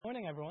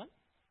everyone.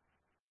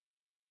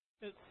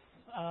 It's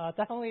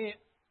definitely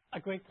a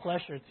great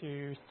pleasure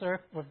to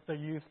serve with the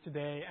youth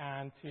today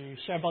and to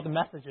share about the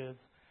messages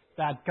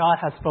that God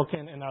has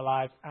spoken in our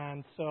lives.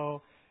 And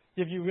so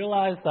if you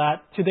realize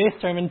that today's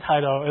sermon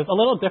title is a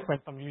little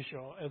different from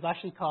usual, it's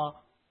actually called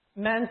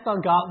Man Saw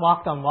God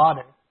Walked on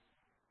Water.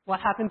 What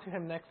happened to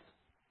him next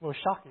will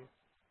shock you.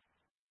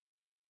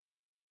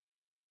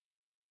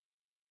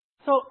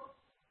 So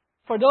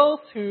for those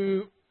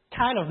who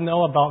kind of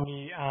know about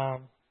me,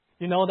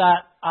 you know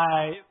that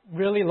I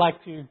really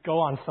like to go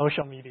on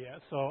social media.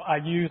 So I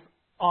use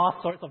all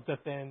sorts of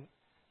different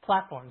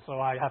platforms. So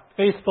I have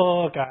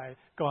Facebook, I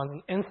go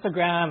on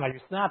Instagram, I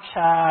use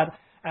Snapchat,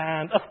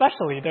 and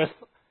especially there's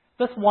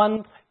this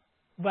one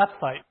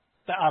website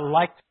that I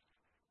like.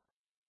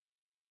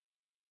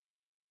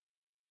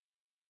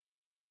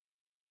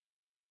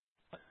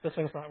 This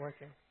thing's not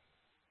working.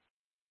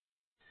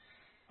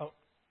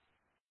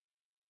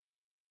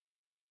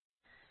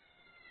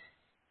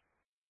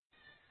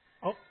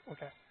 Oh,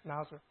 okay.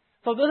 Now it's working.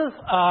 So this is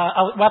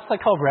a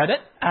website called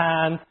Reddit,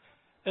 and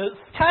it's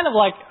kind of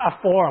like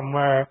a forum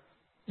where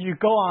you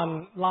go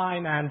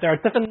online and there are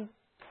different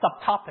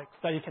subtopics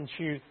that you can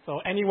choose. So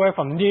anywhere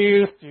from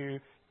news to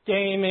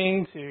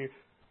gaming to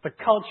the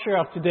culture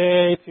of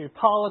today to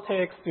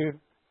politics to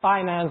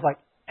finance, like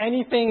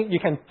anything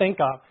you can think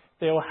of,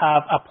 they will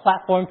have a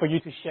platform for you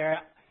to share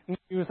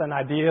news and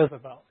ideas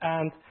about.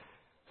 And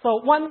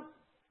so one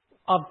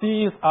of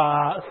these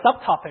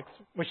subtopics,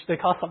 which they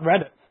call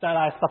subreddits, that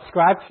I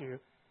subscribe to,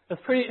 is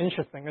pretty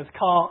interesting. It's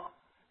called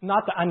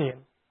Not the Onion.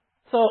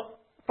 So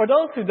for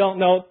those who don't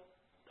know,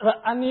 the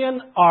Onion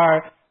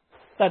are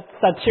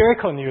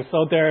satirical news.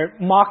 So they're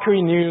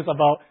mockery news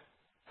about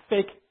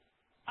fake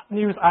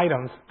news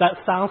items that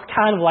sounds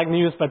kind of like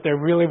news, but they're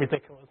really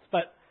ridiculous.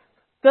 But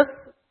this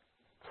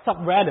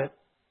subreddit,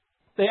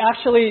 they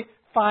actually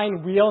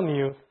find real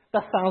news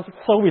that sounds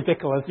so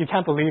ridiculous you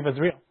can't believe it's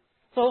real.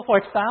 So for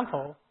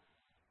example,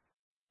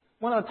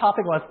 one of the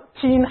topics was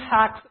teen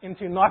hacks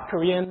into North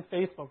Korean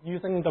Facebook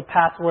using the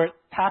password.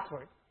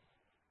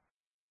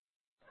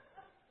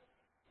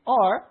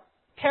 Or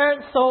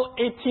parents sold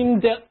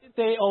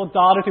 18-day-old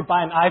daughter to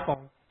buy an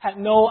iPhone, had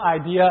no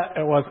idea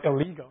it was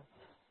illegal.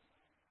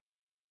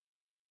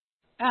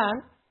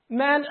 And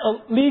man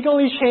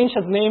legally changed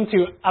his name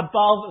to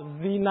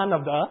above the none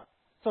of the,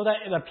 so that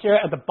it appeared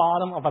at the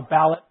bottom of a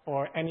ballot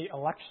for any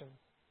election.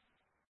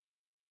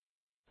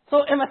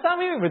 So it might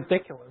sound really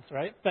ridiculous,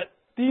 right? But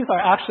these are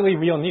actually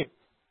real news.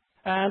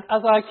 And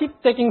as I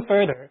keep digging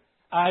further,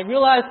 I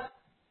realized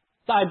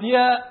the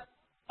idea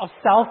of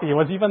selfie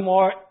was even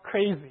more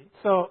crazy.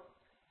 So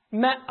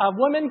a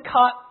woman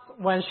caught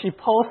when she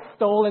posts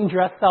stolen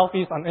dress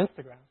selfies on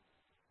Instagram.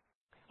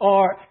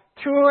 Or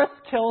tourists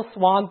kill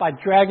swan by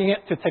dragging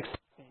it to take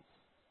selfies.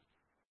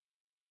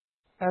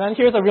 And then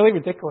here's a really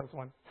ridiculous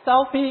one.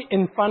 Selfie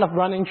in front of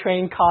running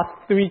train costs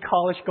 3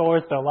 college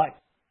goers their life.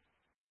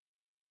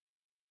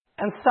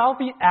 And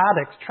selfie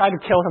addicts tried to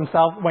kill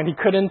himself when he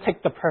couldn't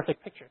take the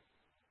perfect picture.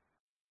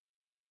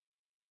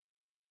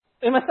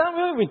 It might sound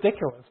really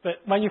ridiculous,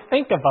 but when you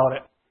think about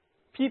it,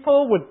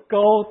 people would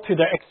go to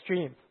their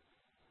extremes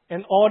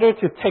in order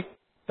to take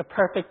the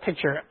perfect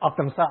picture of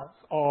themselves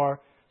or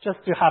just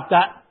to have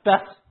that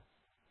best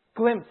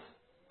glimpse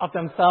of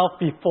themselves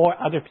before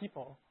other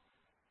people.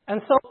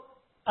 And so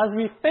as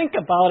we think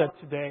about it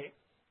today,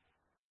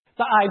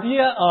 the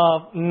idea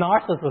of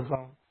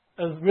narcissism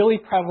is really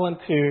prevalent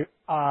to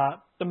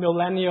the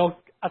millennial,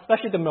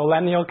 especially the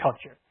millennial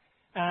culture.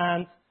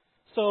 And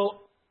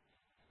so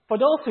for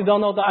those who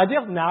don't know, the idea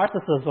of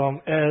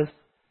narcissism is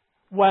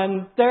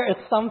when there is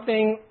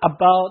something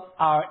about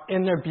our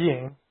inner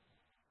being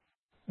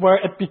where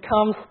it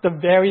becomes the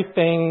very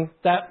thing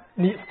that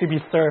needs to be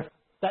served,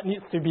 that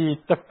needs to be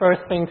the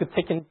first thing to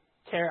taken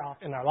care of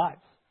in our lives.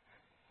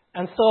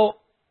 And so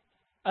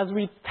as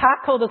we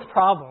tackle this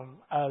problem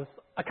as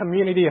a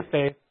community of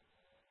faith,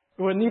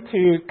 we will need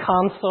to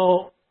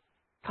console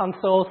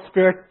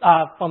spirit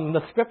from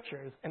the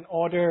scriptures in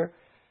order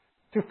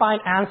to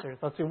find answers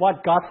as to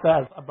what God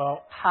says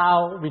about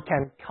how we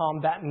can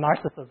combat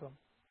narcissism.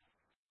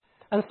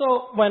 And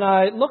so when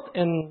I looked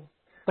in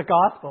the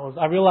Gospels,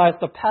 I realized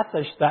the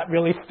passage that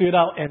really stood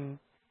out in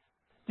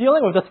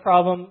dealing with this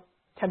problem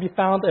can be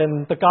found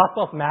in the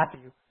Gospel of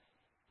Matthew,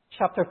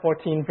 chapter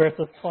 14,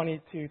 verses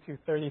 22 to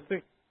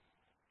 33.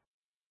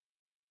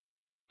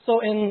 So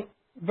in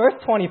verse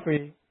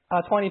 22,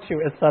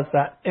 it says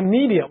that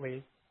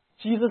immediately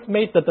Jesus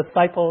made the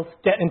disciples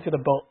get into the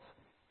boat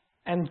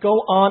and go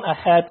on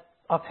ahead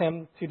of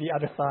him to the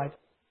other side,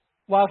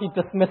 while he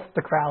dismissed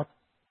the crowd.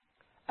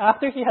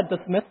 After he had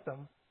dismissed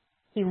them,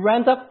 he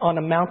ran up on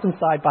a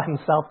mountainside by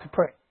himself to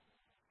pray.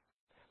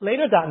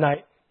 Later that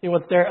night, he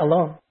was there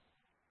alone,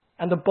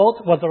 and the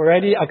boat was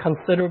already a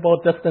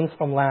considerable distance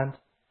from land,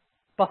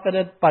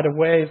 buffeted by the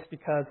waves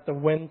because the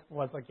wind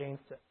was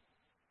against it.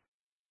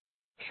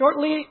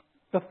 Shortly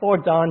before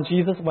dawn,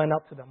 Jesus went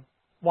up to them,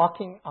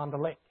 walking on the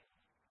lake.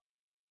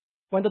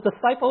 When the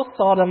disciples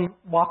saw them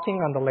walking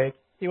on the lake,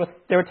 they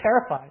were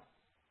terrified.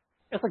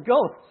 "It's a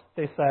ghost,"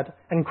 they said,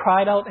 and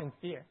cried out in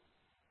fear.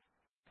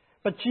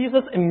 But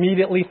Jesus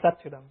immediately said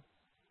to them,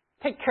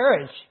 "Take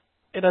courage,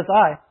 it is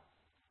I.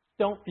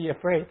 Don't be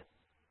afraid."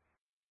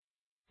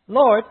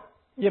 "Lord,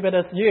 if it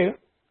is you,"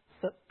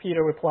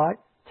 Peter replied,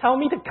 "tell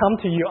me to come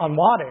to you on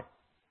water."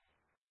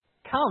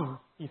 "Come,"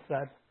 he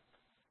said.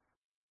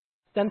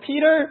 Then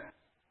Peter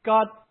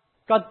got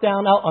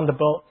down out on the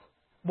boat,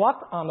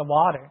 walked on the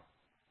water,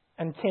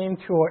 and came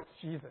towards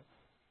Jesus.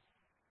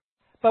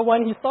 But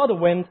when he saw the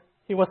wind,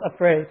 he was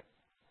afraid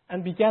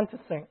and began to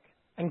sink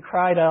and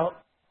cried out,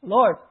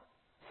 "Lord,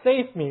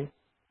 save me."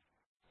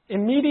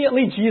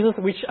 Immediately Jesus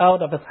reached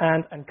out of his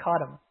hand and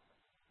caught him.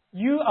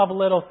 "You of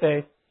little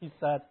faith," he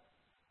said,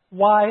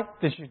 "why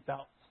did you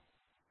doubt?"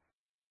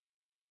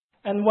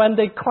 And when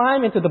they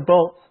climbed into the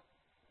boat,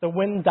 the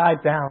wind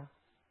died down.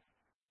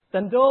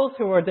 Then those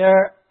who were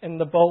there in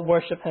the boat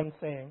worshiped him,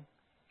 saying,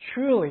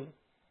 "Truly,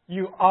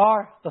 you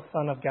are the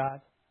Son of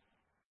God."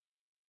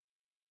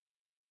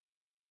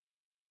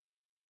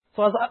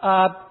 So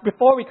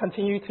before we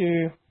continue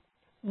to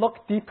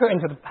look deeper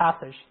into the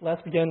passage,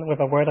 let's begin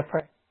with a word of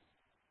prayer.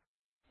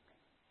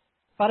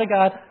 Father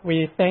God,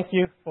 we thank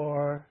you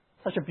for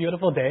such a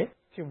beautiful day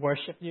to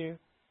worship you,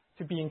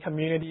 to be in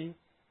community,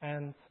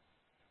 and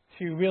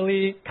to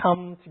really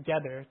come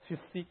together to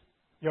seek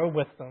your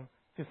wisdom,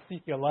 to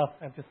seek your love,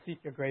 and to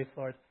seek your grace,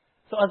 Lord.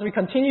 So as we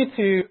continue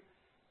to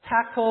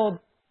tackle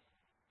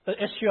the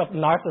issue of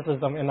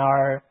narcissism in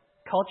our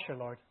culture,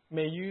 Lord,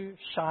 may you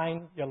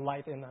shine your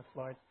light in us,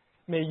 Lord.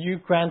 May you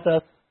grant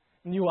us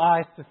new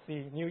eyes to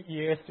see, new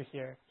ears to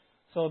hear,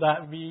 so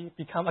that we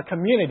become a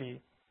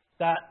community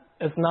that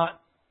is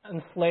not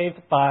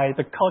enslaved by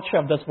the culture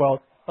of this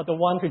world, but the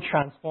one who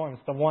transforms,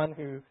 the one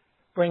who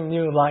brings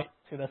new light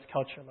to this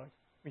culture, Lord.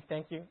 We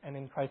thank you, and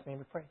in Christ's name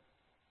we pray.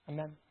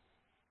 Amen.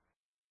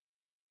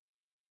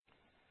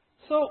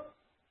 So,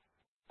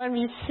 when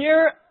we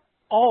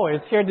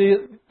always hear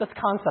this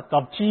concept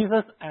of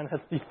Jesus and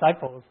his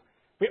disciples,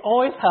 we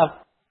always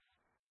have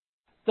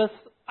this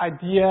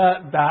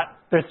idea that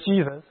there's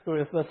Jesus, who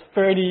is this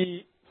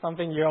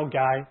 30-something-year-old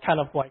guy, kind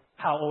of like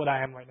how old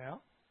I am right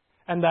now.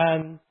 And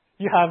then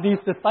you have these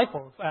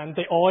disciples, and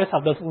they always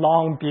have this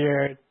long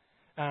beard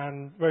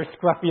and very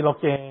scruffy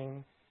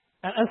looking.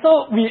 And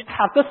so we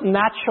have this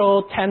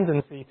natural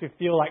tendency to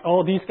feel like,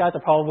 oh, these guys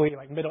are probably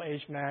like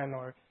middle-aged men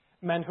or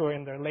men who are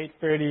in their late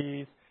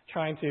 30s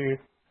trying to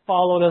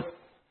follow this.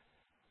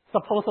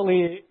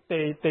 Supposedly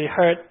they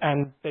heard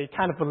and they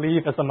kind of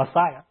believe as a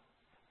Messiah.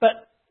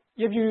 But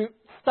if you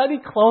study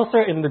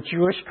closer in the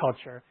Jewish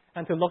culture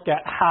and to look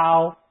at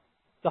how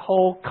the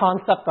whole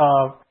concept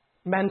of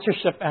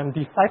mentorship and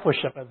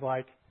discipleship is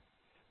like,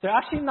 they're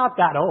actually not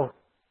that old.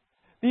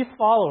 These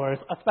followers,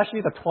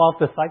 especially the 12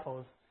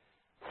 disciples,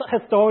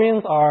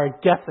 historians are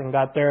guessing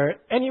that they're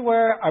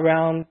anywhere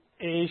around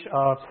age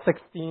of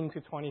 16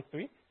 to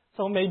 23.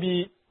 So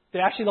maybe they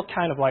actually look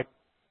kind of like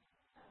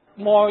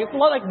more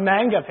like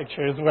manga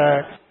pictures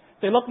where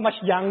they look much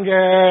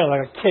younger,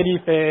 like a kitty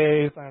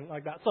face and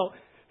like that. So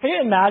can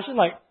you imagine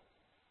like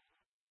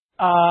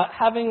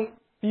having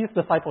these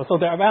disciples? So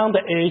they're around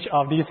the age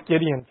of these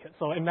Gideon kids.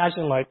 So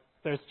imagine like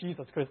there's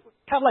Jesus, because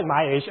kind of like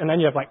my age, and then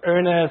you have like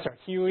Ernest or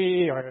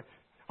Huey or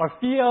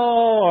Theo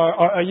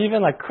or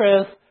even like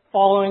Chris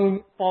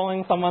following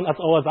someone as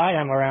old as I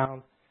am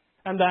around.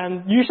 And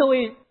then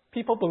usually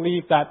people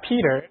believe that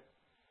Peter,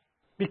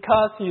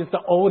 because he is the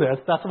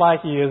oldest, that's why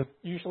he is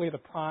usually the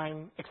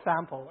prime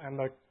example and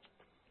the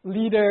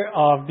leader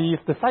of these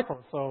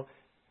disciples. So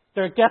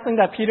they're guessing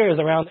that Peter is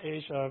around the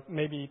age of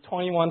maybe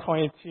 21,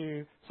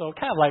 22. So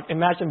kind of like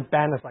imagine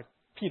Ben is like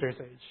Peter's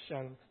age,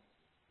 and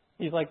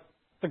he's like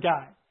the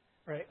guy,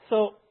 right?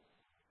 So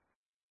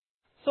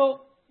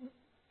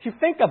to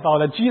think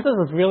about it, Jesus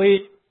is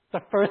really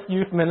the first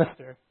youth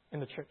minister in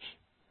the church.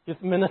 He's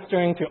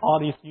ministering to all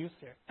these youth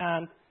here.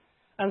 And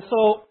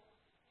so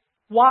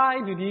why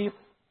do these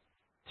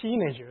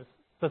teenagers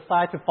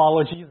decide to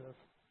follow Jesus?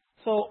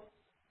 So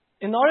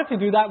in order to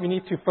do that, we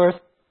need to first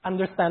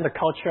understand the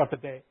culture of the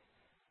day.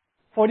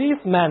 For these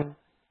men,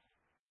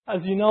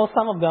 as you know,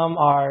 some of them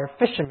are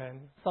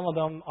fishermen. Some of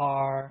them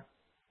are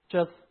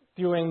just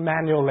doing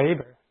manual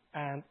labor.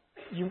 And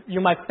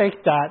you might think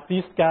that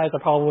these guys are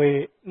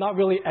probably not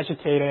really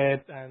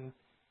educated and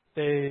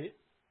they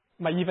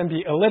might even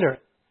be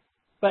illiterate.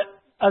 But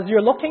as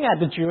you're looking at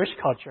the Jewish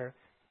culture,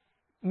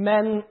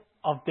 men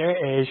of their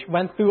age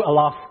went through a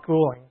lot of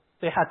schooling.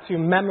 They had to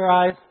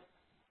memorize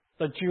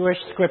the Jewish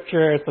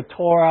scriptures, the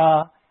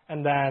Torah,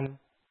 and then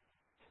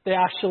they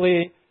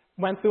actually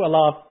went through a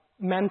lot of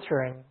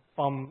mentoring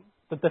from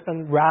the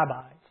different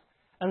rabbis.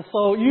 And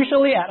so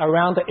usually at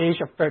around the age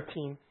of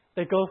 13,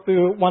 they go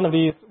through one of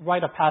these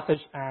rite of passage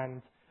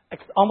and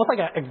almost like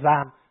an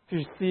exam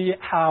to see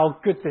how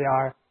good they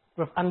are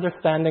with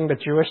understanding the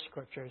Jewish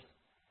scriptures.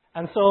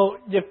 And so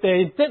if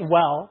they did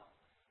well,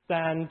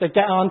 then they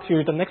get on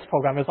to the next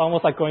program. It's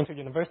almost like going to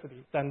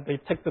university. Then they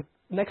take the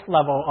next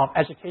level of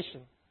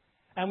education.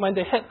 And when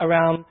they hit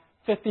around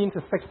 15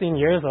 to 16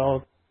 years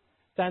old,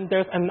 then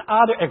there's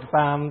another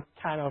exam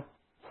kind of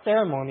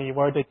ceremony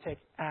where they take,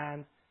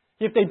 and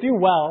if they do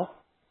well,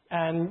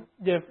 and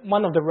if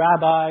one of the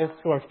rabbis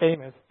who are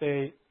famous,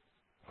 they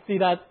see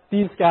that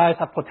these guys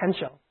have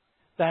potential,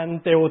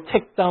 then they will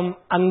take them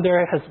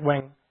under his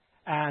wing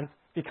and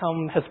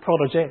become his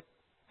protege.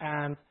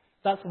 And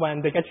that's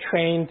when they get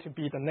trained to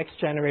be the next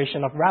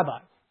generation of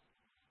rabbis.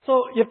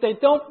 So if they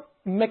don't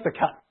make the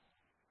cut,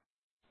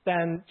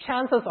 then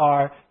chances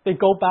are they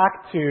go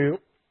back to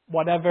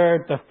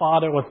whatever the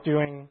father was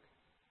doing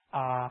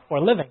for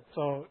a living.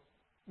 So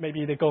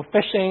maybe they go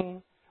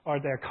fishing, or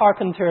they're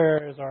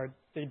carpenters, or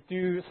they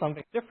do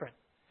something different.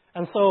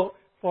 And so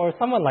for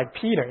someone like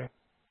Peter,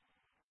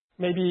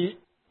 maybe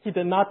he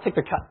did not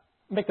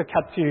make the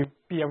cut to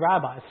be a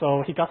rabbi,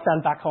 so he got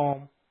sent back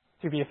home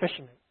to be a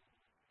fisherman.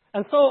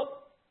 And so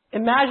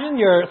imagine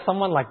you're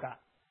someone like that.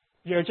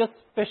 You're just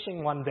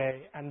fishing one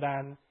day, and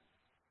then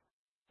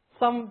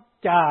some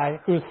guy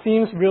who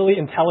seems really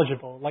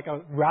intelligible, like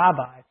a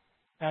rabbi,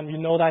 and you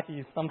know that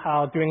he's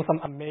somehow doing some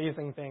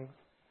amazing things,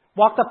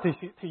 walks up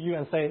to you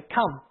and say,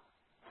 "Come,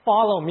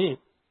 follow me."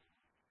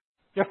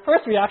 Your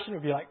first reaction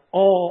would be like,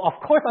 "Oh, of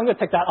course I'm going to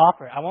take that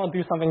offer. I want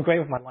to do something great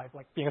with my life,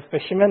 like being a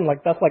fisherman.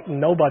 Like that's like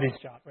nobody's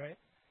job, right?"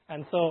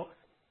 And so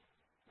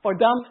for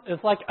them,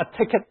 it's like a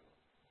ticket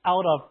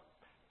out of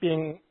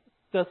being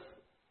this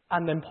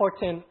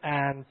unimportant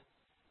and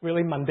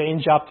really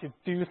mundane job to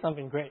do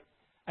something great.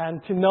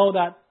 And to know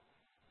that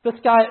this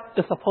guy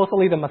is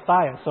supposedly the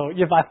Messiah. So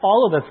if I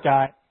follow this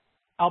guy,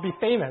 I'll be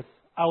famous.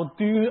 I'll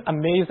do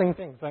amazing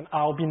things, and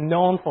I'll be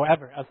known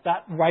forever as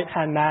that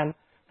right-hand man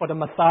for the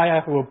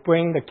Messiah who will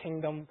bring the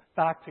kingdom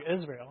back to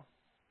Israel.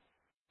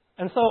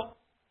 And so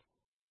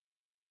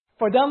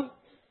for them,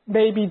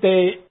 maybe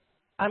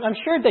I'm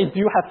sure they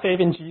do have faith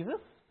in Jesus,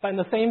 but at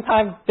the same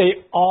time, they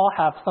all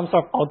have some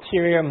sort of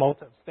ulterior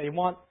motives. They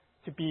want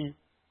to be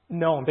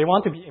known. They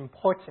want to be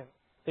important.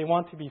 They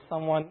want to be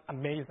someone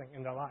amazing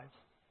in their lives.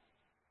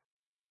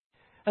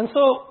 And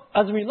so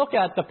as we look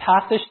at the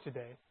passage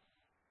today,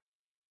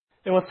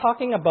 it was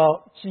talking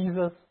about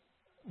Jesus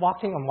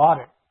walking on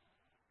water.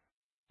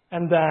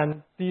 And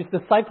then these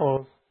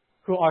disciples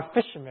who are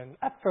fishermen,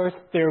 at first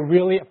they're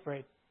really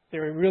afraid.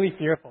 They're really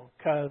fearful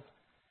because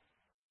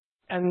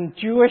in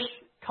Jewish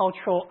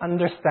cultural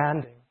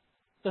understanding,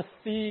 the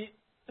sea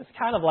is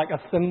kind of like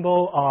a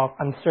symbol of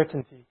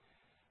uncertainty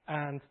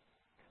and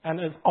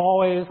is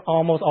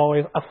almost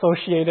always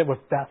associated with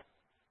death.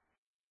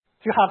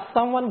 To have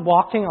someone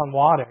walking on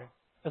water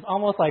is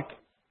almost like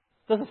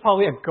this is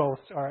probably a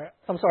ghost or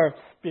some sort of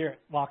spirit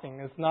walking.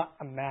 It's not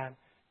a man,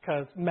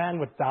 because man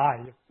would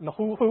die.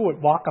 Who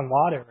would walk on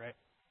water, right?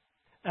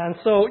 And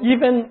so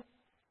even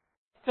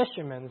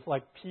fishermen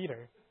like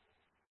Peter,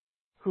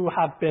 who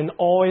have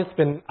always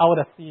been out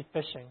at sea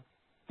fishing,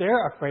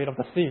 they're afraid of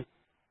the sea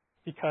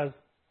because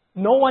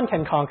no one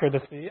can conquer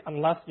the sea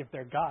unless if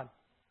they're God.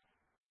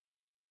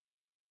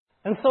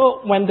 And so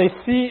when they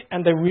see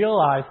and they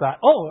realize that,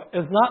 oh,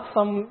 it's not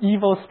some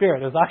evil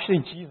spirit, it's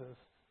actually Jesus,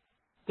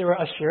 they were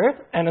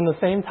assured, and at the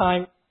same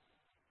time,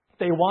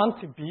 they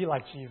want to be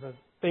like Jesus.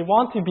 They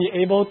want to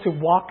be able to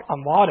walk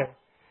on water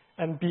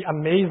and be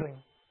amazing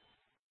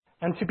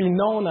and to be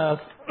known as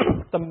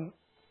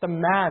the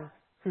man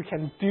who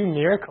can do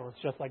miracles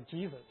just like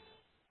Jesus.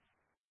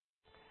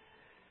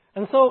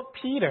 And so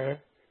Peter,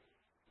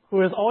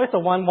 who is always the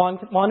one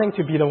wanting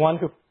to be the one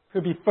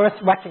who be first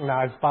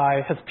recognized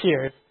by his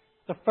peers,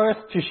 the first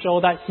to show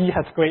that he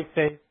has great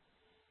faith,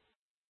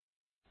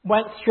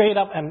 went straight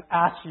up and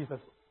asked Jesus,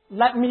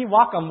 "Let me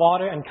walk on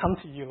water and come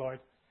to you, Lord."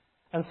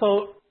 And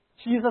so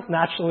Jesus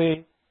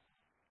naturally,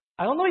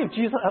 I don't know if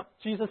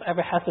Jesus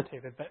ever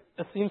hesitated, but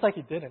it seems like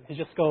he didn't. He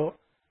just go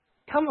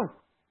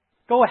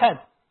ahead,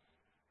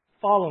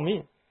 follow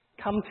me,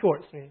 come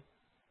towards me.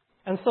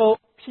 And so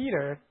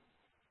Peter,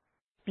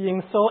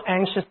 being so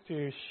anxious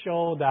to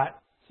show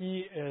that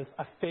he is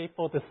a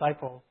faithful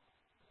disciple,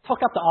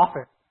 took up the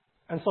offer.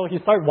 And so he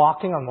started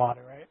walking on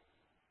water, right?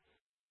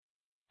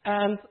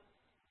 And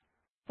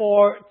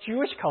for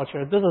Jewish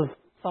culture, this is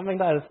something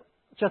that is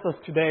just as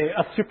today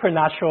a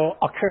supernatural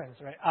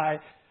occurrence, right?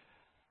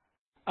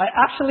 I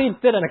actually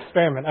did an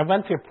experiment. I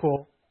went to a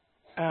pool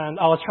and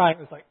I was trying,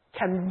 it's like,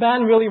 can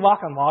men really walk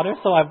on water?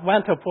 So I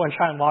went to a pool and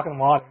tried and walk on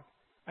water.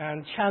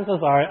 And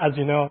chances are, as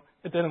you know,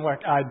 it didn't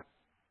work. I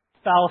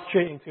fell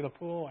straight into the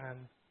pool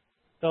and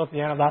that was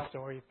the end of that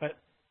story. But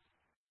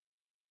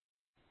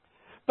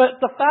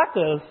the fact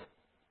is,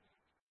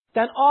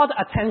 then all the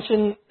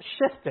attention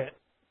shifted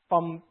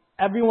from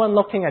everyone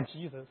looking at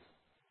Jesus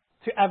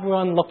to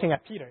everyone looking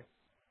at Peter.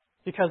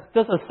 Because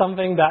this is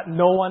something that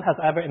no one has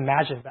ever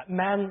imagined, that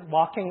man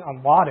walking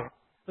on water.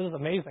 This is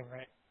amazing,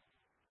 right?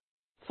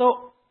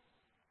 So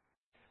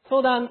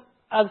then,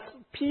 as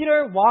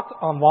Peter walked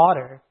on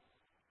water,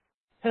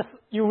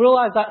 you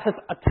realize that his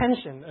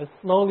attention is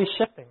slowly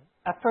shifting.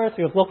 At first,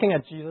 he was looking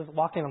at Jesus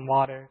walking on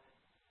water.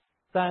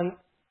 Then,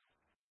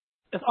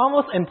 it's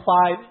almost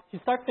implied, he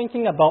starts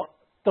thinking about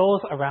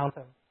those around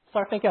him.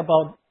 Start thinking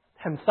about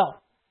himself.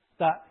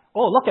 That,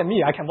 oh, look at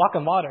me, I can walk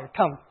on water.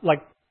 Come,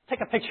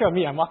 take a picture of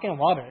me, I'm walking on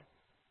water.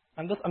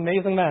 I'm this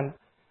amazing man.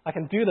 I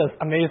can do this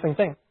amazing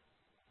thing.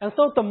 And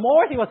so the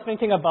more he was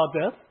thinking about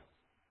this,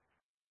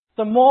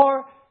 the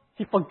more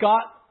he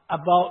forgot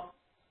about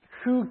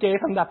who gave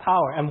him that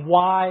power and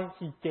why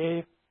he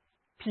gave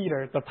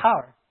Peter the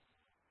power.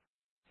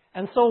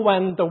 And so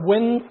when the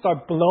wind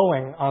started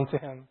blowing onto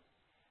him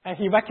and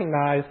he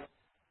recognized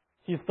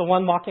he's the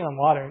one walking on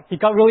water, he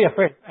got really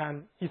afraid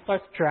and he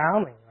starts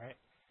drowning, right?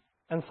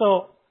 And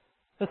so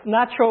his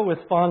natural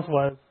response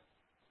was,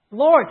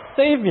 Lord,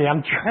 save me,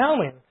 I'm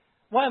drowning.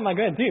 What am I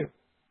going to do?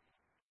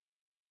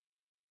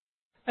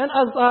 And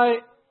as I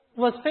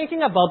was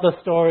thinking about the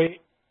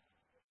story,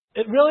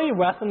 it really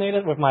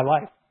resonated with my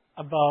life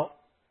about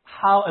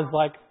how it's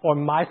like for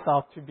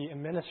myself to be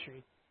in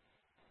ministry.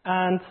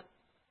 And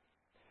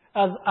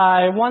as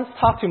I once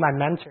talked to my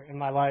mentor in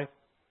my life,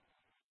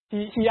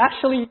 he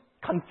actually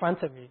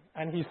confronted me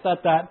and he said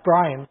that,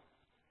 Brian,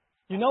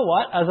 you know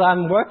what? As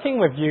I'm working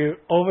with you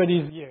over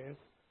these years,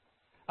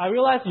 I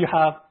realized you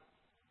have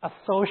a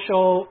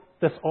social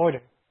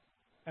disorder.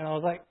 And I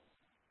was like,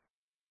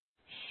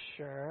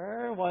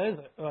 sure, what is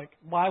it? Like,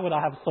 why would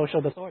I have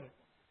social disorder?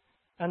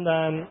 And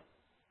then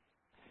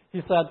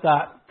he said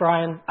that,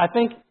 Brian, I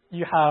think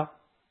you have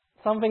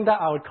something that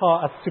I would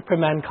call a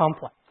Superman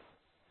complex.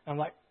 And I'm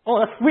like, oh,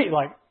 that's sweet.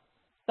 Like,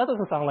 that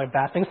doesn't sound like a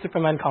bad thing,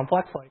 Superman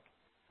complex. Like,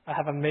 I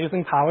have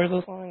amazing powers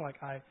or something. Like,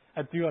 I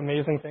do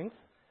amazing things.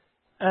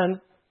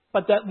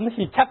 But then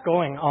he kept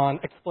going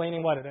on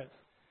explaining what it is.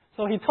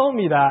 So he told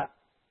me that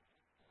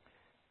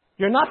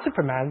you're not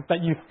Superman,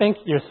 but you think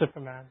you're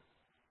Superman.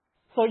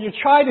 So you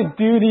try to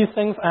do these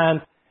things,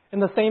 and in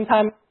the same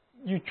time,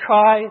 you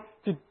try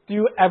to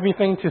do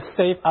everything to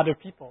save other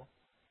people.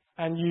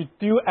 And you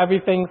do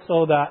everything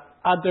so that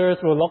others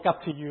will look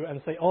up to you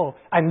and say, oh,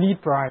 I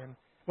need Brian.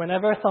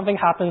 Whenever something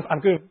happens,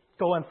 I'm going to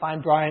go and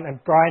find Brian,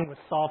 and Brian will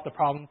solve the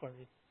problem for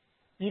me.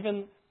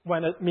 Even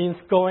when it means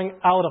going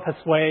out of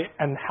his way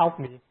and help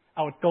me,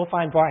 I would go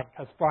find Brian,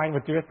 because Brian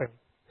would do it for me.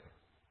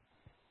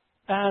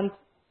 And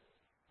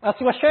as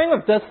he was sharing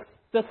with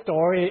this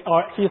story,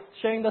 or he's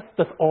sharing this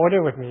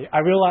disorder with me, I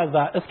realized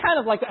that it's kind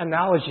of like the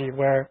analogy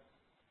where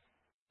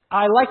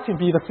I like to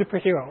be the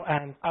superhero,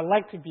 and I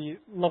like to be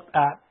looked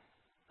at.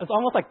 It's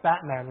almost like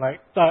Batman,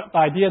 like the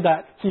idea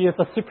that he is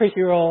a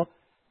superhero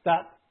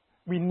that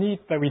we need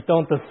but we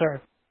don't deserve.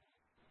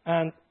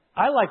 And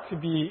I like to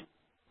be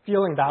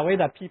feeling that way,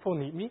 that people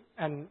need me,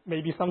 and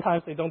maybe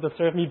sometimes they don't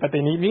deserve me, but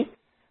they need me.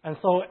 And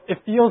so it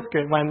feels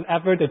good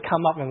whenever they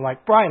come up and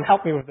like, Brian,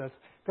 help me with this.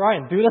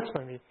 Brian, do this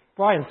for me.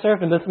 Brian,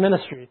 serve in this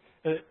ministry.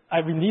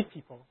 We need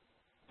people.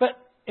 But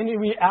in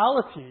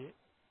reality,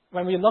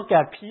 when we look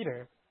at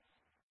Peter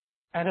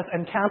and his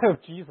encounter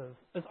with Jesus,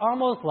 it's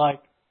almost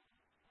like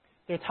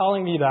they're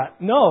telling me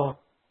that, no,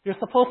 you're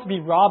supposed to be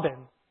Robin.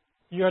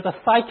 You're the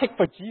sidekick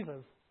for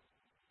Jesus.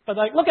 But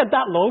like, look at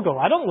that logo.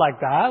 I don't like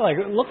that. Like,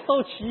 it looks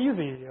so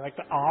cheesy. Like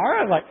the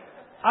R. Like,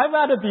 I'd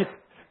rather be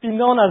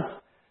known as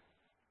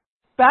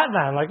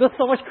Batman. Like, that's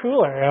so much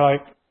cooler.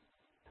 Like,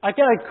 I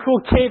get a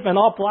cool cape and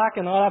all black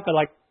and all that, but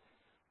like,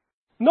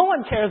 no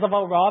one cares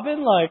about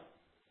Robin. Like,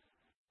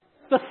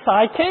 the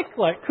sidekick.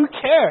 Like, who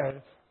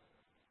cares?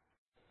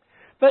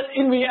 But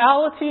in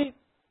reality,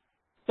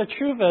 the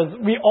truth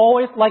is, we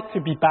always like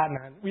to be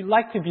Batman. We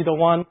like to be the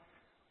one,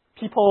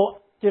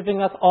 people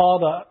giving us all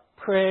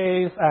the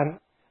praise and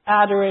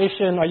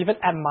adoration or even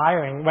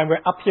admiring when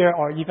we're up here,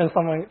 or even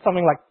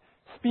something like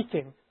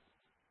speaking.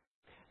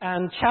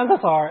 And chances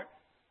are,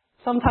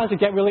 sometimes we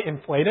get really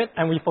inflated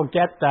and we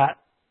forget that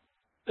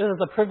it is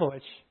a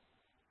privilege.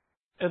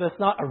 It is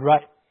not a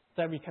right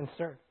that we can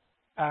serve.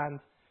 And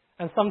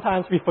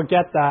sometimes we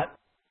forget that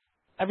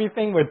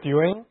everything we're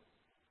doing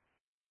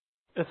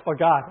is for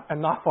God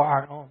and not for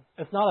our own.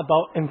 It's not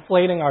about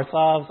inflating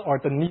ourselves or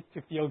the need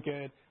to feel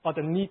good or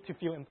the need to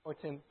feel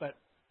important, but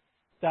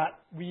that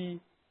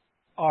we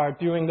are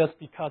doing this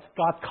because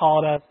God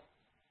called us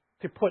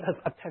to put His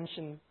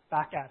attention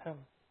back at Him.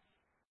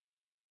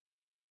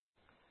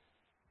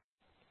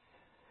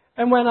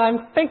 And when I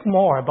think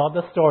more about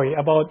this story,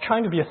 about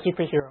trying to be a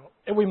superhero,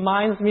 it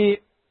reminds me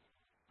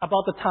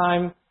about the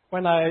time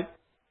when I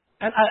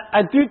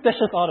do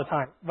dishes all the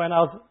time. When I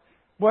was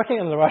working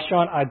in the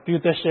restaurant, I do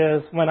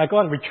dishes. When I go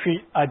on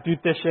retreat, I do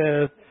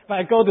dishes. When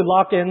I go to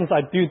lock-ins,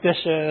 I do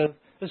dishes.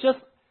 It's just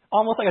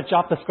almost like a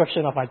job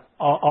description of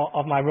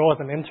my role as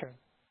an intern.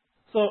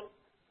 So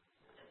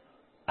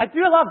I do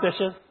a lot of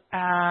dishes,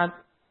 and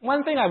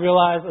one thing I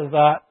realize is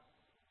that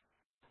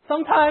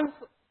sometimes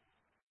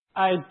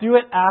I do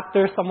it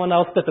after someone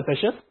else did the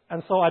dishes,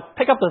 and so I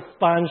pick up the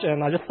sponge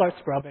and I just start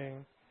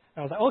scrubbing. And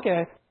I was like,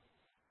 okay,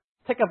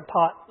 take a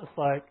pot. It's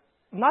like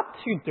not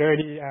too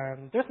dirty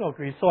and there's no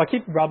grease, so I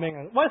keep rubbing.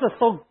 And why is it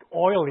so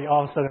oily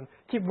all of a sudden?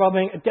 Keep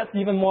rubbing, it gets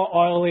even more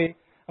oily.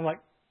 I'm like,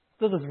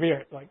 this is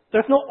weird. Like,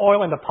 there's no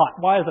oil in the pot.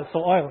 Why is it so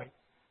oily?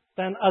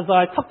 Then as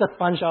I took the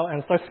sponge out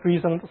and start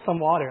squeezing some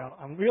water out,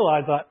 I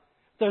realized that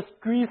there's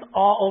grease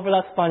all over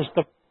that sponge.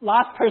 The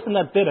last person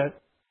that did it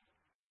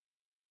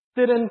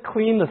didn't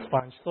clean the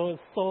sponge, so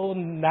it's so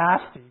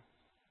nasty.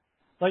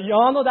 Like, you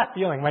all know that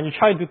feeling when you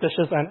try to do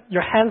dishes and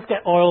your hands get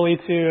oily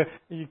too.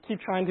 You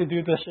keep trying to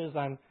do dishes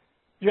and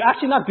you're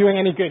actually not doing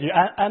any good. You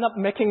end up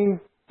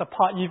making the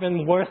pot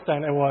even worse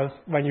than it was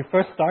when you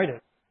first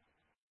started.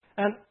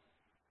 And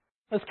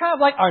it's kind of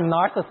like our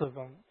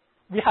narcissism.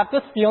 We have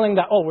this feeling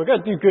that, oh, we're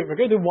going to do good. We're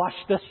going to wash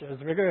dishes.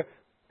 We're going to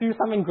do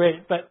something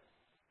great. But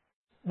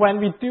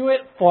when we do it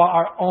for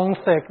our own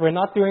sake, we're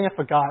not doing it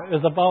for God.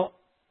 It's about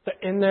the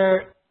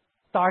inner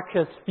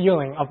darkest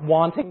feeling of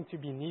wanting to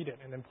be needed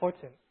and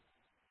important.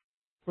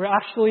 We're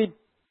actually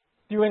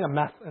doing a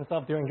mess instead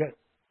of doing good.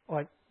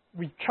 Like,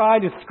 we try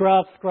to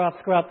scrub,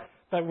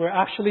 but we're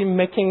actually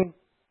making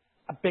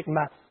a big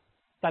mess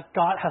that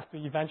God has to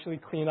eventually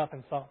clean up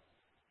himself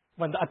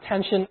when the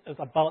attention is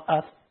about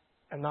us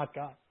and not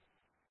God.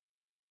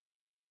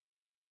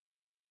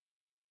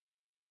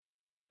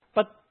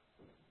 But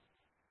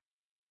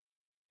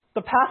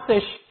the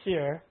passage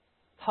here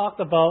talked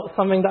about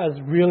something that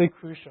is really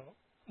crucial.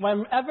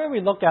 Whenever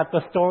we look at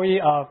the story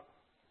of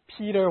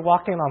Peter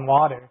walking on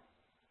water,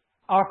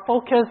 our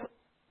focus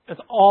is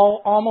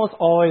almost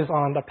always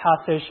on the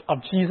passage of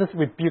Jesus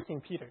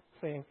rebuking Peter,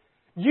 saying,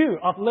 "You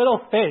of little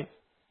faith,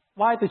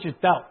 why did you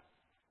doubt?"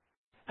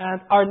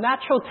 And our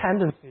natural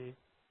tendency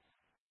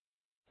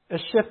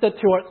is shifted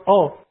towards,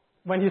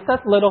 when he says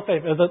little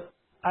faith,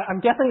 I'm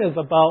guessing it's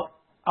about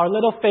our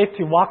little faith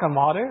to walk on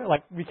water.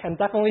 Like, we can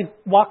definitely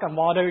walk on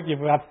water if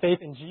we have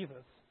faith in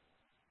Jesus.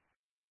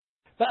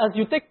 But as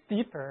you dig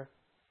deeper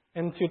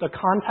into the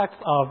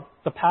context of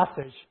the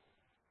passage,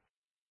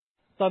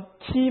 the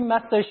key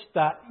message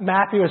that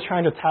Matthew is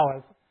trying to tell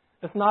us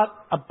is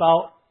not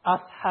about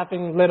us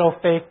having little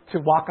faith to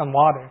walk on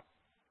water,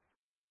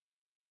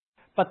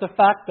 but the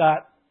fact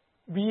that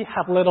we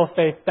have little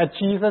faith that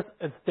Jesus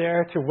is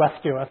there to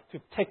rescue us, to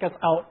take us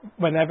out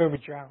whenever we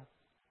drown.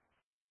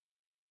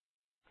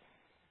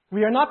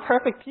 We are not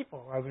perfect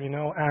people, as we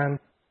know, and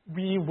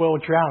we will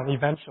drown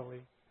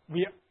eventually.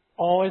 We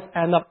always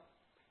end up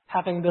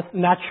having this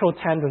natural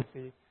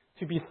tendency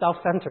to be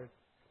self-centered,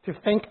 to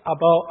think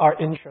about our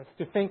interests,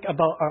 to think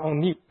about our own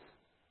needs.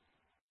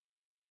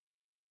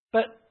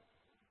 But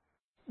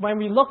when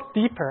we look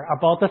deeper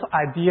about this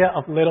idea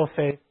of little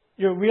faith,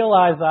 you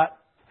realize that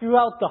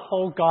throughout the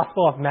whole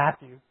Gospel of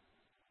Matthew,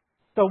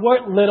 the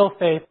word little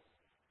faith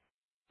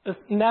is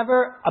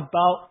never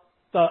about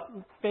the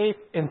faith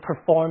in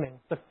performing,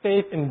 the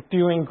faith in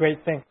doing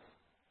great things.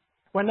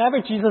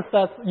 Whenever Jesus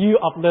says, "You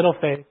of little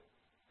faith,"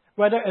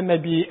 whether it may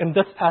be in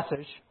this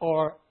passage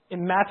or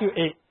in Matthew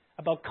 8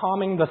 about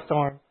calming the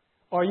storm,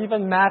 or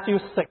even Matthew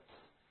 6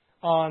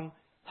 on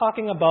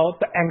talking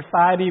about the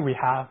anxiety we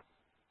have,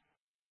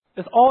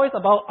 it's always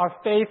about our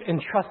faith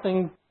in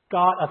trusting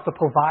God as the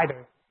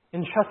provider,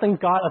 in trusting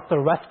God as the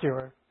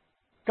rescuer,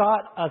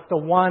 God as the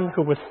one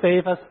who will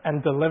save us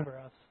and deliver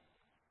us.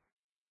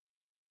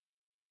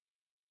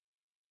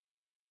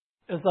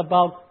 It's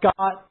about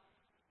God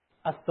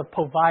as the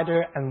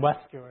provider and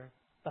rescuer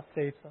that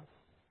saves us.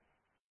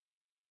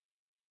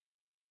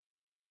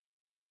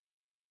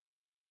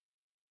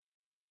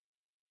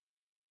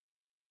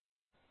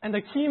 And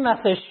the key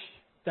message,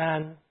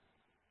 then,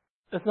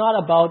 is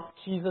not about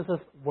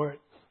Jesus' words,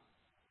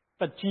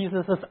 but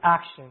Jesus'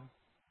 action.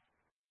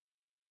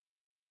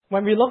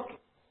 When we look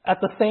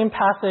at the same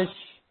passage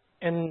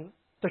in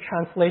the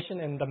translation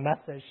in the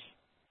Message,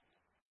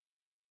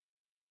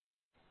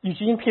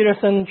 Eugene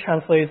Peterson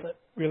translates it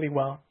really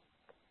well.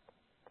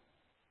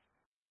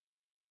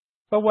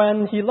 But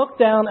when he looked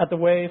down at the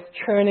waves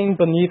churning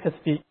beneath his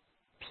feet,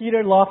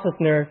 Peter lost his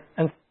nerve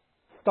and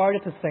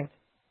started to sink.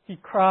 He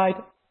cried,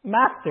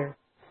 "Master,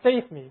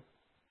 save me."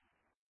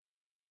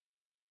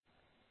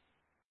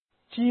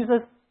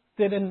 Jesus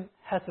didn't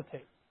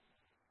hesitate.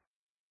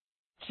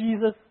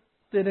 Jesus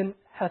didn't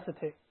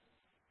hesitate.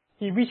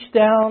 He reached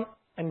down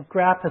and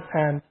grabbed his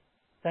hand.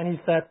 Then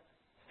he said,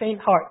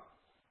 "Faint heart,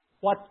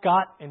 what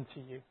got into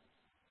you?"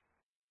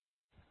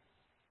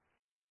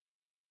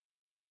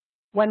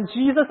 When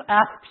Jesus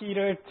asked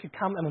Peter to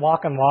come and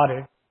walk on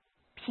water,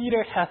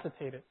 Peter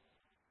hesitated.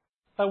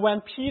 But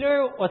when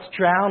Peter was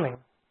drowning,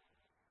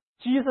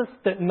 Jesus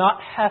did not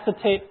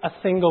hesitate a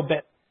single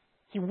bit.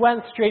 He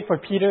went straight for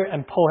Peter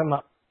and pulled him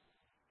up.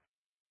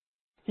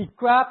 He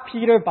grabbed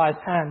Peter by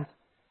his hands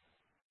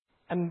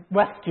and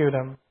rescued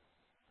him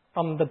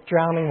from the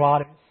drowning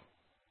waters.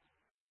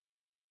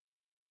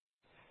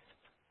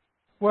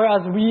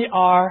 Whereas we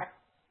are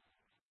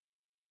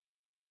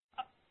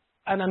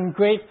an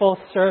ungrateful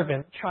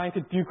servant trying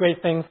to do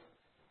great things,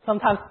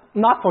 sometimes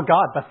not for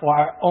God, but for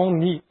our own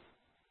needs,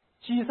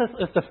 Jesus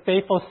is the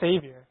faithful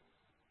Savior.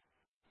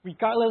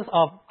 Regardless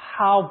of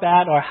how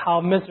bad or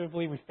how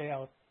miserably we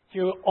failed, He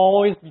will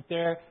always be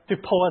there to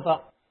pull us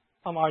up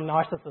from our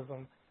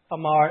narcissism,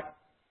 from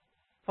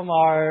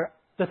our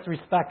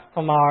disrespect,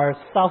 from our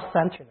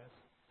self-centeredness,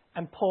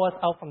 and pull us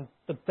out from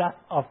the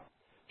depth of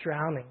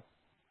drowning.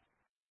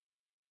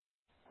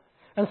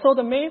 And so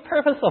the main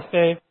purpose of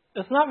faith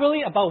is not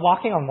really about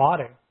walking on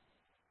water,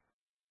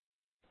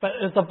 but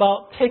it's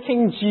about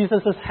taking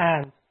Jesus'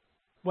 hand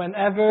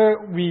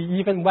whenever we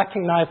even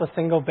recognize a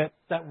single bit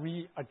that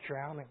we are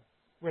drowning,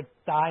 we're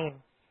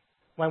dying,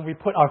 when we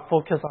put our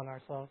focus on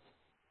ourselves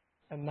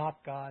and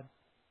not God.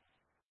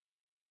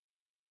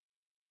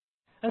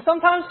 And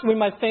sometimes we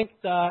might think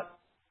that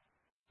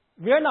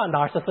we're not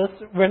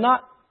narcissists. We're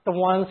not the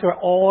ones who are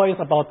always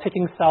about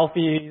taking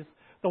selfies,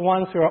 the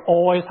ones who are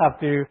always have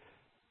to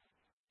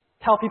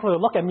tell people to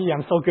look at me,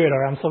 I'm so good,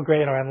 or I'm so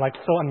great, or I'm like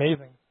so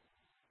amazing.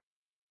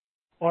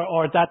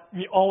 Or that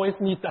we always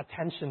need the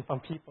attention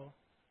from people.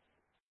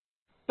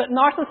 But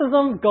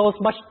narcissism goes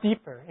much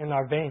deeper in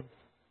our veins.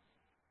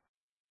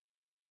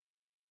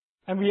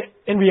 And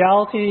in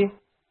reality,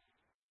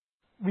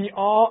 we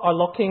all are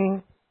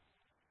looking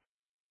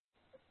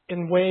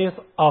in ways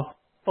of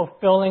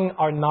fulfilling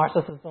our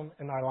narcissism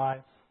in our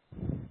lives.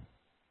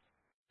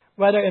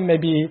 Whether it may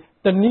be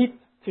the need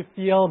to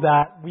feel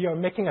that we are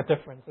making a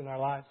difference in our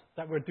lives,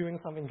 that we're doing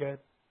something good,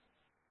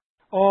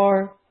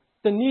 or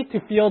the need to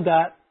feel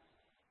that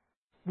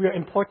we are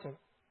important,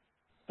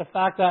 the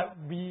fact that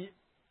we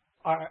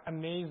are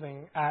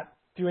amazing at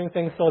doing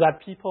things so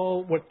that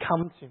people would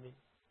come to me.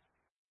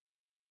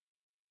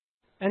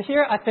 And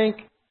here I think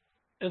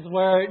is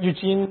where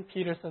Eugene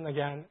Peterson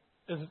again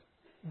is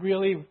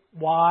really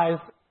wise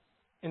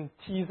in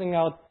teasing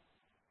out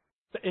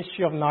the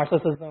issue of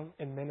narcissism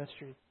in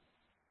ministry.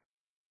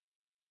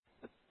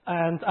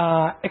 And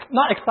it's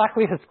not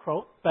exactly his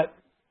quote, but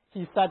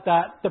he said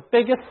that the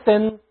biggest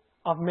sin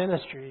of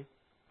ministry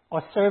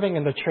or serving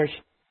in the church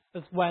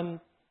is when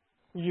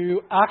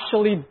you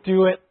actually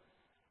do it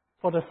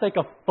for the sake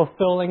of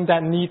fulfilling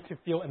that need to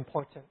feel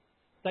important.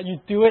 That you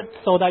do it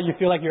so that you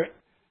feel like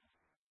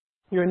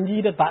you're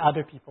needed by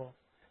other people.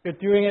 You're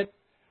doing it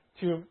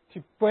to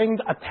bring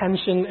the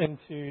attention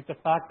into the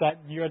fact that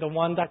you're the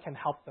one that can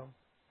help them,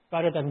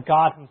 rather than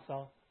God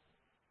himself.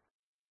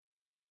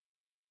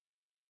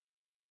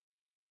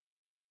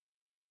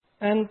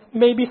 And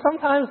maybe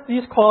sometimes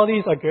these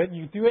qualities are good.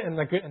 You do it in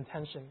a good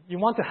intention. You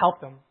want to help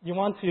them. You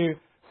want to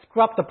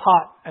scrub the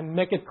pot and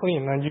make it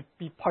clean, and you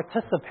be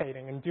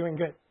participating and doing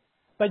good.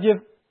 But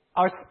if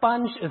our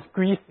sponge is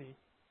greasy,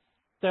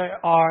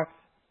 there are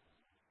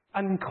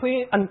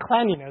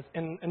uncleanliness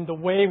in the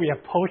way we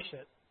approach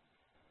it.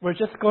 We're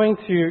just going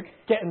to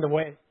get in the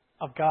way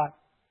of God.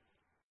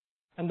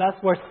 And that's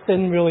where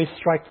sin really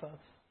strikes us.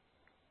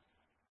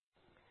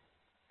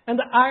 And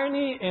the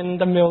irony in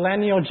the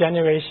millennial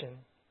generation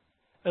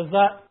is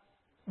that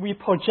we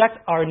project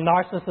our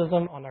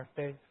narcissism on our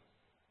faith.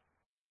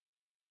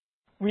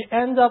 We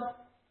end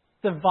up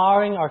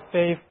devouring our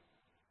faith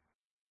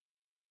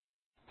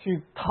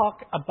to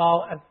talk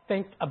about and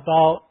think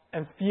about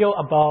and feel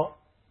about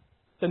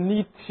the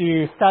need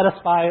to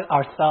satisfy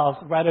ourselves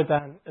rather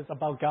than it's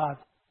about God.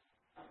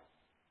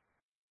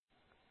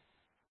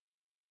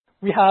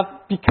 We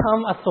have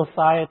become a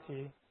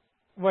society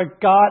where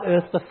God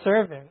is the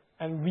servant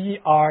and we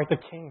are the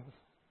kings.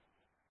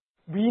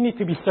 We need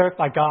to be served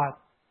by God.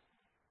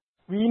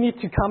 We need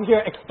to come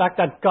here expect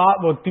that God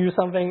will do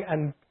something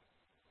and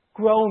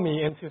grow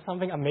me into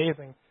something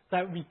amazing.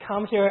 That we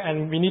come here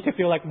and we need to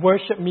feel like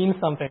worship means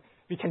something.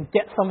 We can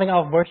get something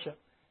out of worship.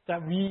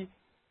 That we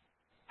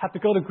have to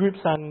go to groups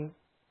and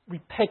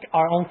we pick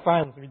our own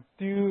friends. We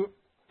do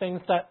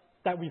things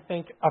that we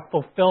think are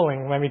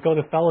fulfilling when we go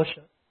to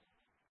fellowship.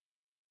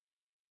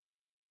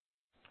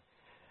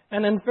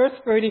 And in verse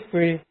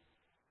 33,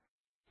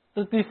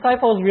 the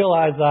disciples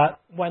realized that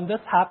when this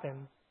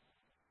happened,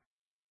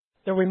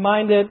 they're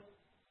reminded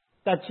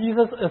that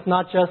Jesus is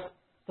not just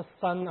the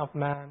Son of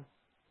Man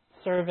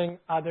serving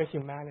other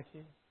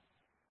humanity,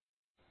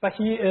 but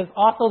he is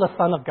also the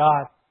Son of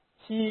God.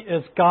 He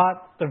is God,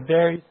 the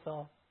very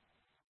self.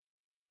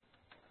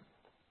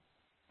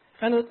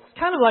 And it's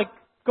kind of like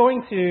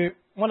going to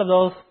one of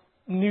those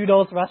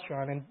noodles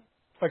restaurants, in,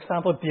 for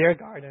example, Deer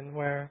Garden,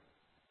 where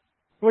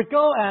we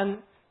go and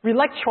we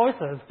like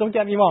choices. Don't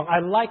get me wrong. I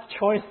like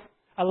choice.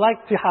 I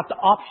like to have the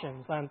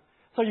options. And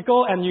so you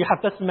go and you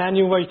have this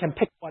menu where you can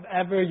pick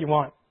whatever you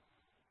want.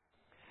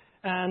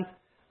 And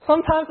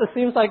sometimes it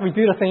seems like we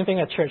do the same thing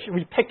at church.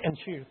 We pick and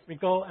choose. We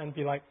go and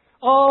be like,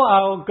 oh,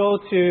 I'll go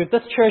to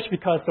this church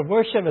because the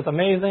worship is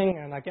amazing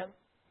and I get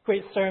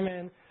great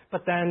sermon.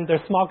 But then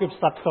there's small group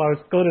stuff, so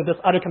I'll go to this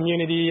other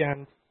community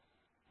and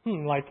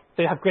like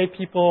they have great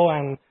people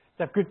and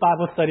they have good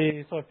Bible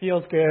study, so it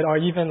feels good. Or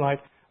even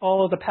like,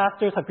 oh, the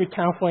pastors have good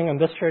counseling in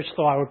this church,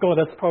 so I will go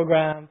to this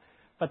program.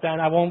 But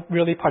then I won't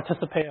really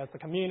participate as a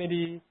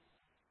community.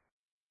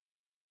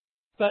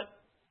 But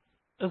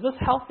is this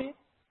healthy?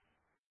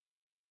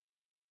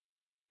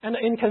 And the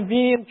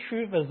inconvenient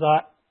truth is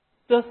that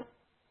this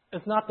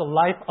is not the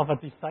life of a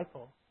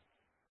disciple.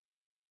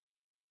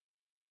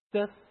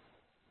 This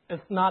is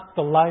not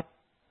the life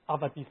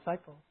of a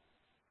disciple.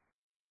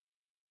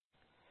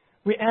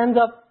 We end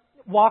up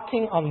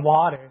walking on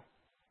water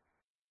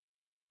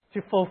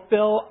to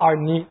fulfill our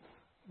needs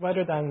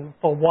rather than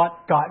for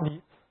what God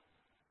needs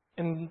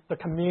in the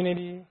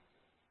community,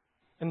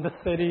 in the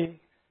city,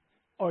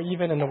 or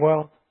even in the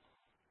world.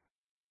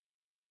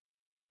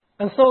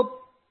 And so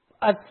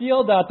I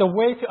feel that the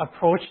way to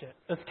approach it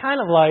is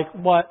kind of like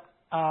what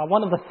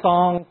one of the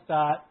songs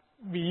that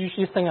we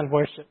usually sing in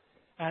worship.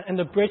 And in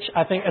the bridge,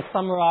 I think it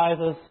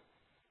summarizes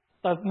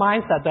the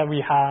mindset that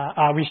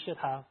we should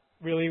have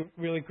really,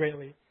 really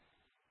greatly.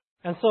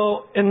 And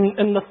so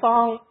in the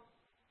song,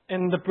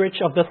 in the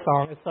bridge of this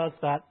song, it says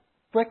that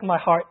break my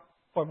heart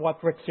for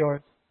what breaks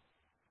yours.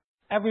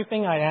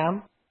 Everything I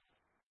am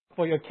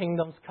for your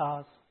kingdom's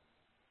cause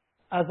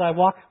as I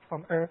walk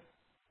from earth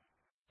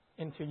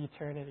into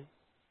eternity.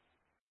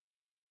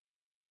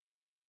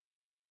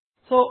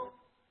 So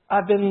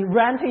I've been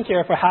ranting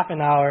here for half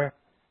an hour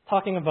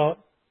talking about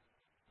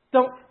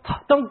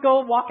don't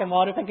go walk in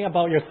water thinking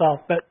about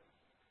yourself. But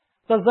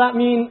does that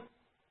mean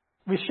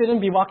we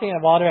shouldn't be walking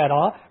in water at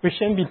all? We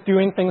shouldn't be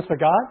doing things for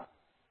God?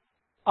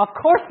 Of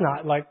course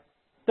not. Like,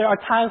 there are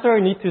times where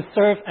we need to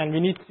serve and we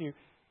need to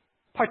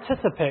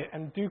participate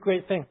and do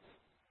great things.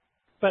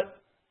 But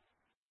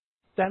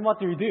then what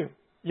do?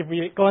 If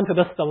we go into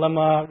this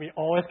dilemma, we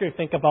always go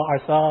think about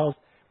ourselves.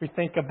 We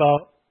think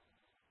about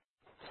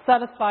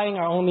satisfying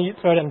our own needs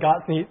rather than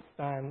God's needs.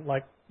 And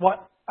like,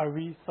 what are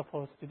we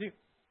supposed to do?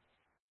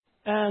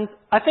 And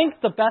I think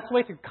the best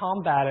way to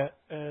combat it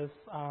is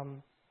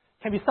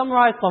can be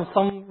summarized from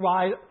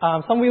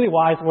some really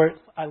wise words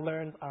I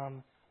learned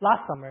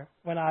last summer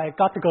when I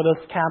got to go to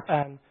this camp,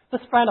 and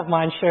this friend of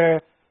mine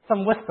shared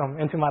some wisdom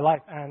into my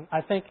life, and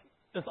I think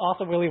it's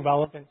also really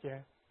relevant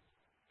here.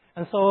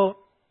 And so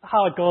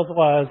how it goes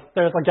was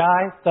there's a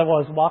guy that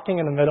was walking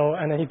in the middle,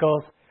 and then he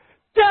goes,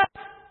 "Just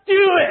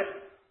do it!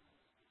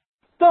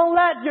 Don't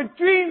let your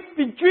dreams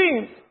be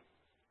dreams.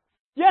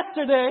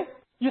 Yesterday,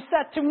 you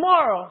said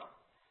tomorrow.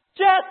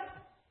 Just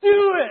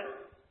do it."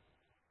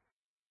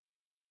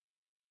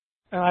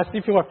 And I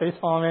see people are face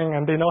palming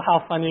and they know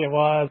how funny it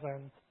was.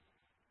 And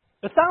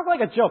it sounds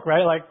like a joke,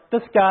 right? Like,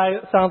 this guy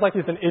sounds like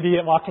he's an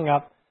idiot walking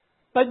up.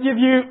 But if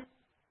you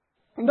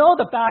know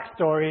the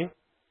backstory,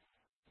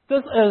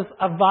 this is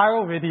a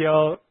viral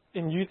video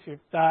in YouTube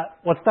that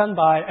was done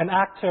by an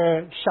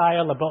actor,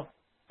 Shia LaBeouf.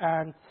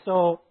 And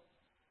so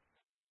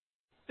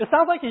it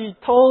sounds like he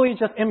totally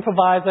just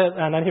improvised it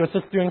and then he was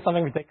just doing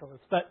something ridiculous.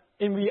 But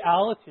in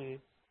reality,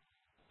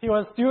 he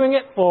was doing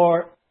it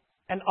for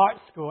an art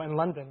school in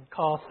London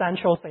called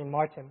Central St.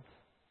 Martin's.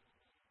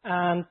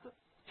 And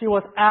he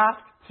was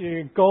asked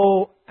to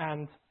go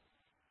and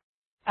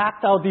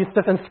act out these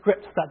different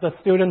scripts that the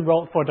student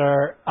wrote for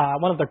their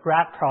one of the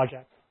grad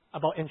projects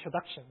about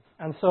introductions.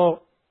 And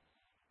so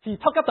he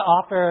took up the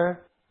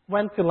offer,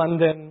 went to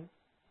London,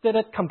 did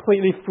it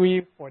completely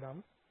free for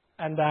them.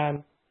 And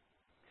then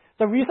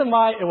the reason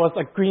why it was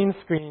a green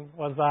screen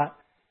was that,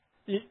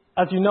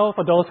 as you know,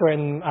 for those who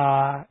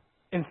are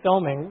in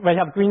filming, when you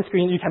have green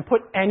screen, you can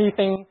put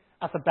anything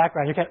as a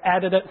background. You can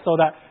edit it so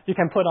that you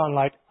can put on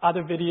like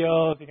other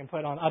videos, you can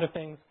put on other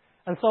things.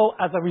 And so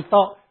as a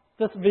result,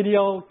 this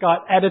video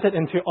got edited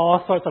into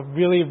all sorts of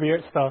really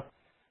weird stuff,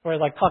 where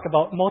like talk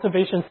about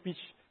motivation speech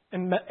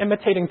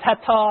imitating TED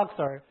Talks,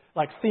 or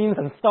like scenes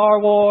in Star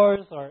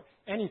Wars, or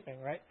anything,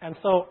 right? And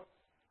so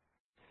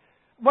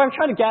what I'm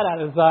trying to get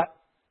at is that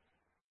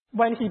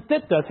when he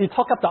did this, he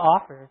took up the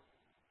offer.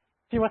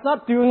 He was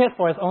not doing it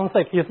for his own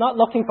sake. He is not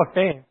looking for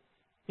fame.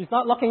 He's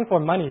not looking for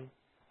money.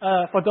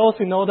 For those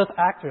who know this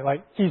actor,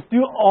 like, he's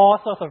do all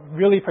sorts of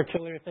really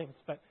peculiar things,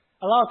 but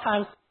a lot of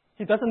times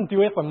he doesn't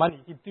do it for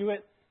money. He do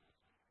it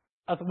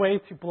as a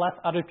way to bless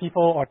other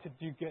people or to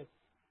do good.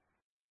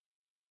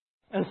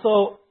 And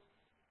so,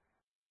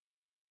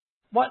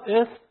 what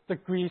is the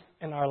grease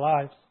in our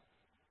lives?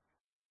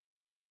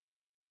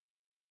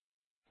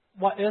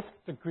 What is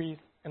the grease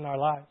in our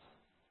lives?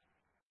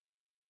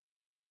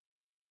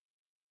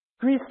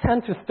 Grease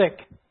tend to stick,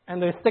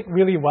 and they stick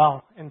really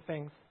well in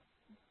things,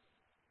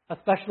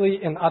 especially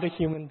in other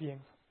human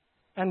beings.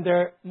 And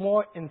they're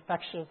more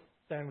infectious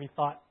than we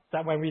thought,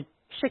 that when we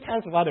shake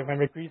hands with others, when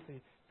we're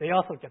greasy, they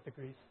also get the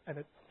grease, and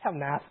it's kind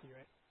of nasty,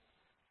 right?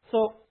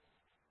 So,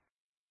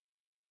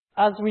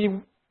 as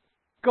we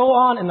go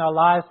on in our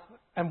lives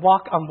and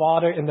walk on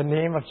water in the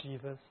name of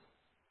Jesus,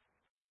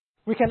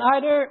 we can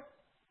either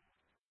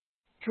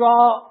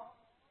draw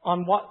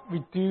on what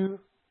we do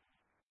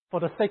for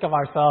the sake of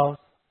ourselves,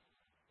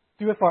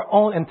 do it for our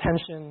own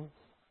intentions,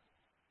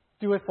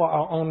 do it for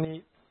our own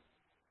needs,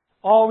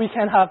 or we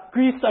can have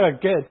grease that are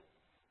good,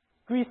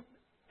 grease,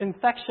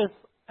 infectious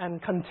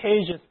and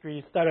contagious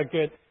grease that are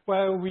good,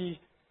 where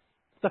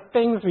the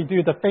things we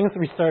do, the things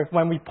we serve,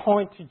 when we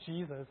point to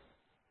Jesus,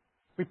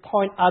 we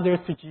point others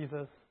to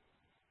Jesus,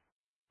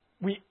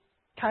 we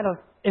kind of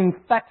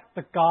infect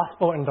the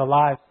gospel in their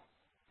lives,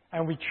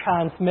 and we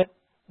transmit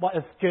what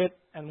is good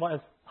and what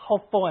is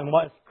hopeful and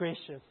what is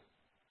gracious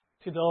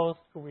to those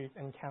who we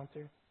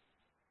encounter.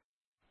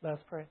 Let us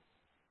pray.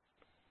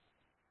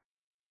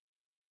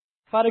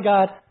 Father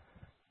God,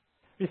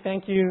 we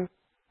thank you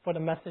for the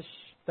message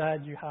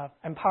that you have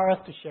empowered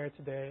us to share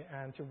today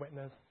and to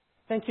witness.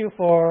 Thank you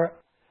for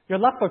your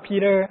love for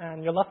Peter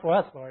and your love for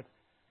us, Lord,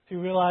 to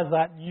realize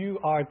that you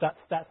are that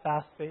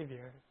steadfast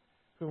Savior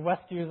who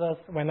rescues us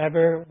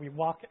whenever we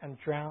walk and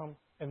drown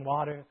in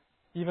water,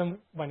 even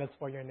when it's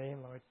for your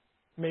name, Lord.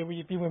 May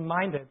we be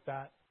reminded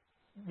that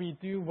we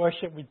do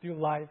worship, we do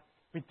life,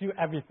 we do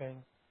everything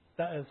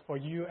that is for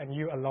you and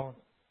you alone.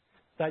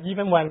 That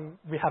even when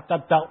we have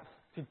that doubt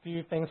to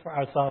do things for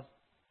ourselves,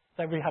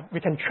 that we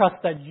can trust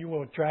that you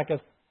will drag us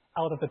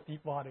out of the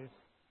deep waters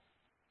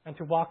and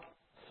to walk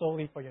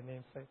solely for your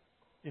name's sake.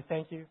 We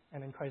thank you,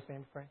 and in Christ's name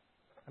we pray.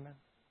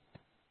 Amen.